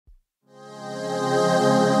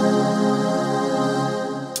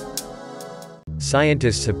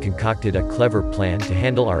scientists have concocted a clever plan to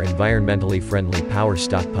handle our environmentally friendly power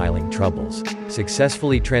stockpiling troubles,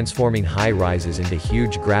 successfully transforming high-rises into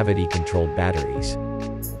huge gravity-controlled batteries.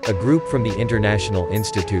 A group from the International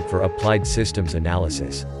Institute for Applied Systems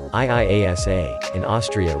Analysis, IIASA, in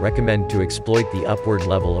Austria recommend to exploit the upward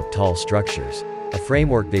level of tall structures, a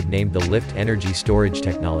framework they've named the Lift Energy Storage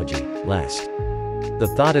Technology, LEST. The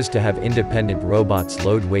thought is to have independent robots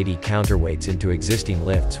load weighty counterweights into existing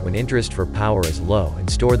lifts when interest for power is low and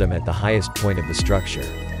store them at the highest point of the structure.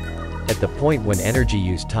 At the point when energy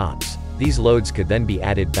use tops, these loads could then be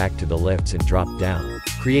added back to the lifts and dropped down,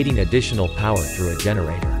 creating additional power through a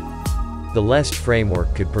generator. The LEST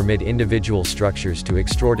framework could permit individual structures to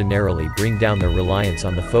extraordinarily bring down their reliance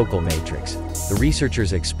on the focal matrix, the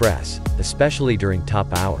researchers express, especially during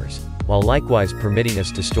top hours, while likewise permitting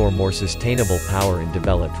us to store more sustainable power in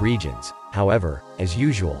developed regions. However, as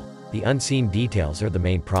usual, the unseen details are the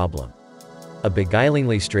main problem. A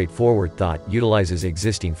beguilingly straightforward thought utilizes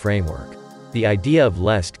existing framework. The idea of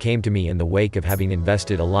LEST came to me in the wake of having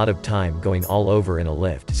invested a lot of time going all over in a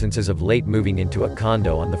lift since as of late moving into a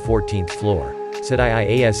condo on the 14th floor, said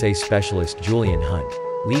IIASA specialist Julian Hunt,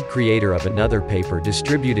 lead creator of another paper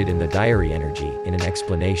distributed in the Diary Energy, in an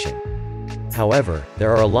explanation. However,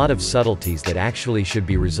 there are a lot of subtleties that actually should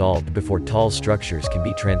be resolved before tall structures can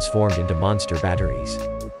be transformed into monster batteries.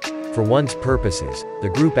 For one's purposes, the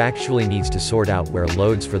group actually needs to sort out where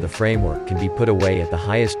loads for the framework can be put away at the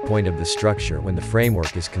highest point of the structure when the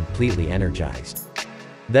framework is completely energized.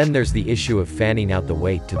 Then there's the issue of fanning out the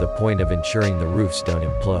weight to the point of ensuring the roofs don't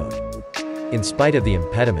implode. In spite of the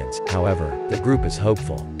impediments, however, the group is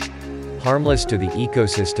hopeful. Harmless to the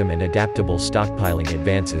ecosystem and adaptable stockpiling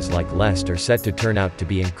advances like LEST are set to turn out to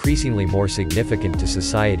be increasingly more significant to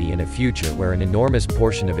society in a future where an enormous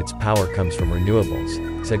portion of its power comes from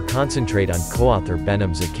renewables, said concentrate on co-author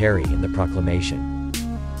Behnam Zakari in the proclamation.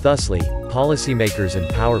 Thusly, policymakers and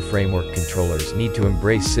power framework controllers need to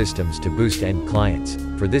embrace systems to boost end clients,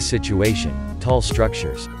 for this situation, tall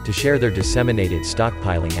structures, to share their disseminated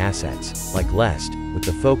stockpiling assets, like LEST, with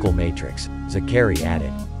the focal matrix, Zakari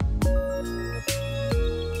added.